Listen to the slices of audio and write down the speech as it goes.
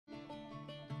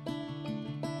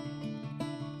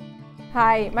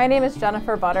Hi, my name is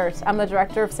Jennifer Butters. I'm the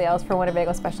Director of Sales for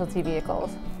Winnebago Specialty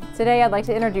Vehicles. Today I'd like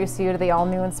to introduce you to the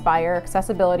all-new Inspire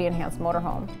Accessibility Enhanced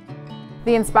Motorhome.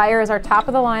 The Inspire is our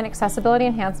top-of-the-line Accessibility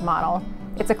Enhanced model.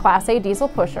 It's a Class A diesel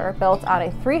pusher built on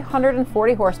a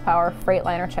 340 horsepower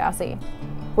Freightliner chassis.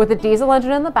 With a diesel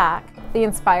engine in the back, the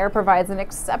Inspire provides an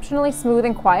exceptionally smooth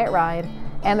and quiet ride,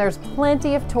 and there's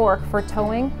plenty of torque for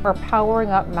towing or powering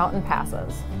up mountain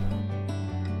passes.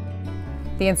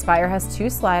 The Inspire has two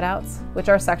slide-outs, which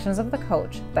are sections of the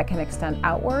coach that can extend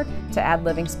outward to add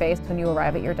living space when you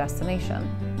arrive at your destination.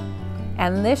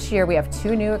 And this year we have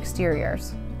two new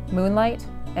exteriors, Moonlight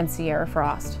and Sierra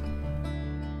Frost.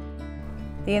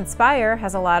 The Inspire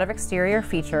has a lot of exterior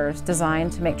features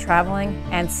designed to make traveling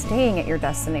and staying at your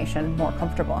destination more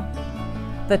comfortable.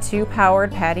 The two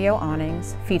powered patio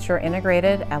awnings feature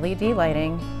integrated LED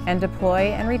lighting and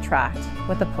deploy and retract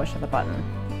with the push of a button.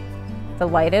 The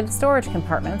lighted storage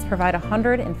compartments provide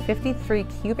 153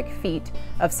 cubic feet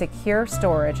of secure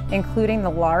storage, including the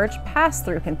large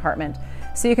pass-through compartment,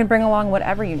 so you can bring along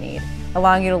whatever you need,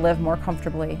 allowing you to live more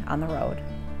comfortably on the road.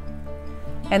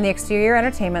 And the exterior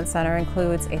entertainment center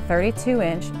includes a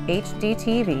 32-inch HD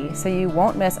TV, so you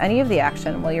won't miss any of the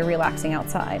action while you're relaxing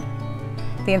outside.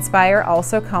 The Inspire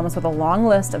also comes with a long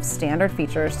list of standard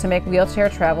features to make wheelchair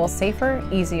travel safer,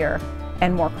 easier,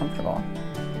 and more comfortable.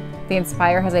 The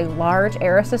Inspire has a large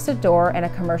air-assisted door and a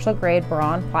commercial-grade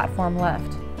Braun platform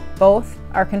lift. Both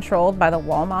are controlled by the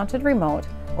wall-mounted remote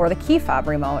or the key fob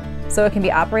remote, so it can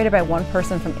be operated by one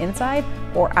person from inside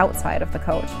or outside of the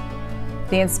coach.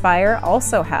 The Inspire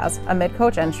also has a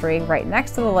mid-coach entry right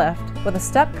next to the lift with a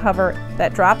step cover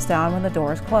that drops down when the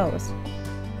door is closed.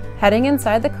 Heading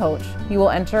inside the coach, you will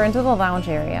enter into the lounge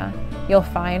area. You'll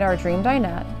find our Dream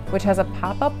Dinette, which has a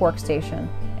pop-up workstation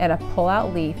and a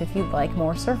pull-out leaf if you'd like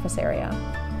more surface area.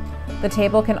 The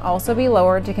table can also be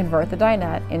lowered to convert the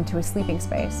dinette into a sleeping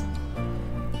space.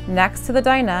 Next to the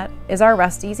dinette is our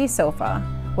Rest Easy sofa,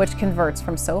 which converts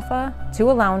from sofa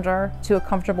to a lounger to a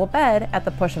comfortable bed at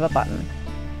the push of a button.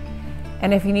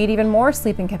 And if you need even more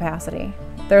sleeping capacity,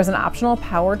 there's an optional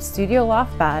powered studio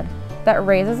loft bed that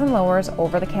raises and lowers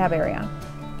over the cab area.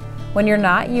 When you're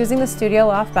not using the studio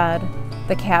loft bed,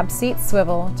 the cab seats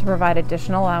swivel to provide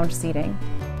additional lounge seating.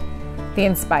 The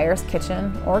Inspire's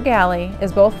kitchen, or galley,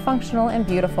 is both functional and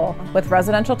beautiful, with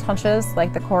residential touches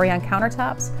like the Corian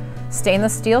countertops,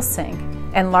 stainless steel sink,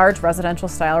 and large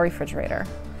residential-style refrigerator.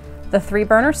 The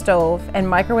 3-burner stove and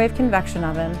microwave convection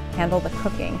oven handle the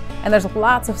cooking, and there's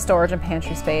lots of storage and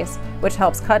pantry space, which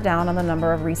helps cut down on the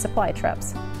number of resupply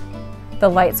trips. The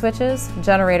light switches,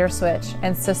 generator switch,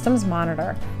 and systems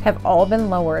monitor have all been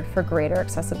lowered for greater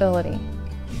accessibility.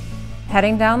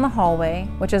 Heading down the hallway,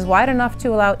 which is wide enough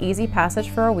to allow easy passage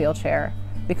for a wheelchair,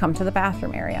 we come to the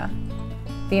bathroom area.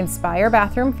 The Inspire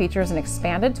bathroom features an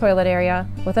expanded toilet area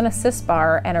with an assist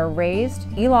bar and a raised,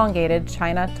 elongated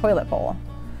china toilet bowl.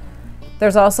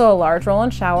 There's also a large roll-in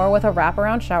shower with a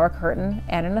wraparound shower curtain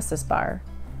and an assist bar.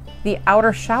 The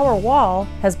outer shower wall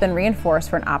has been reinforced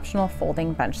for an optional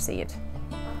folding bench seat.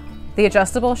 The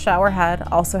adjustable shower head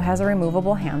also has a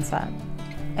removable handset.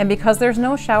 And because there's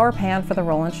no shower pan for the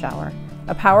roll-in shower,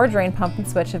 a power drain pump and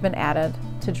switch have been added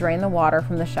to drain the water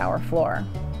from the shower floor.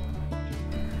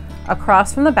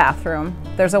 Across from the bathroom,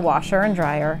 there's a washer and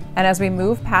dryer, and as we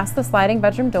move past the sliding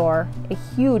bedroom door, a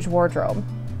huge wardrobe.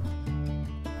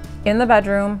 In the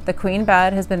bedroom, the queen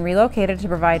bed has been relocated to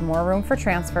provide more room for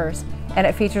transfers, and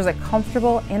it features a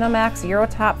comfortable Innomax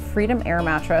Eurotop Freedom Air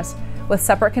mattress with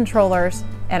separate controllers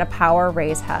and a power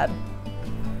raise head.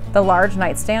 The large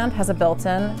nightstand has a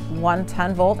built-in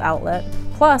 110-volt outlet,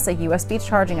 plus a USB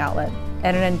charging outlet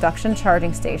and an induction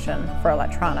charging station for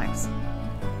electronics.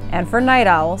 And for night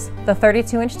owls, the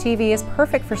 32-inch TV is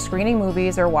perfect for screening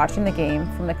movies or watching the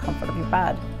game from the comfort of your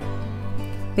bed.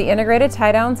 The integrated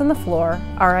tie-downs in the floor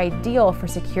are ideal for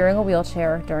securing a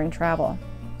wheelchair during travel.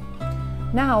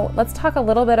 Now, let's talk a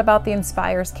little bit about the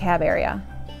Inspire's cab area.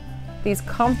 These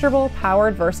comfortable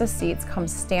powered Versa seats come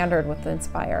standard with the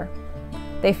Inspire.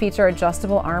 They feature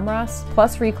adjustable armrests,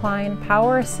 plus recline,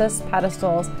 power assist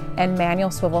pedestals, and manual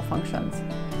swivel functions.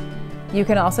 You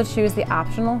can also choose the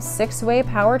optional 6-way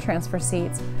power transfer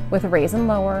seats with raise and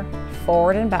lower,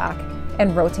 forward and back,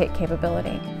 and rotate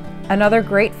capability. Another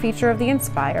great feature of the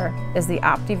Inspire is the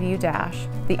OptiView Dash,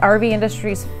 the RV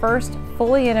industry's first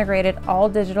fully integrated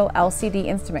all-digital LCD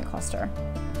instrument cluster.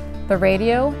 The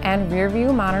radio and rear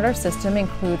view monitor system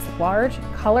includes large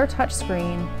color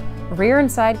touchscreen, rear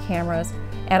and side cameras,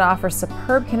 and offers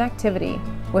superb connectivity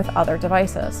with other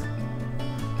devices.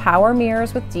 Power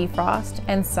mirrors with defrost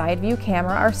and side view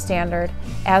camera are standard,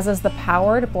 as is the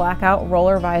powered blackout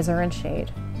roller visor and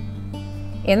shade.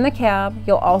 In the cab,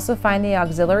 you'll also find the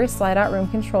auxiliary slide-out room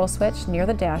control switch near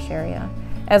the dash area,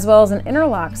 as well as an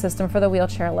interlock system for the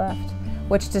wheelchair lift,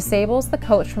 which disables the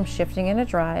coach from shifting into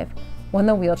drive when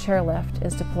the wheelchair lift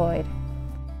is deployed.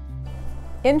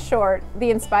 In short, the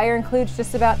Inspire includes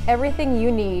just about everything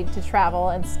you need to travel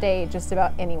and stay just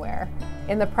about anywhere,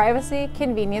 in the privacy,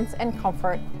 convenience, and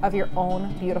comfort of your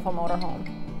own beautiful motorhome.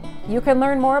 You can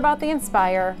learn more about the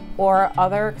Inspire or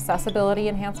other accessibility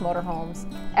enhanced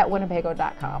motorhomes at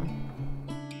Winnebago.com.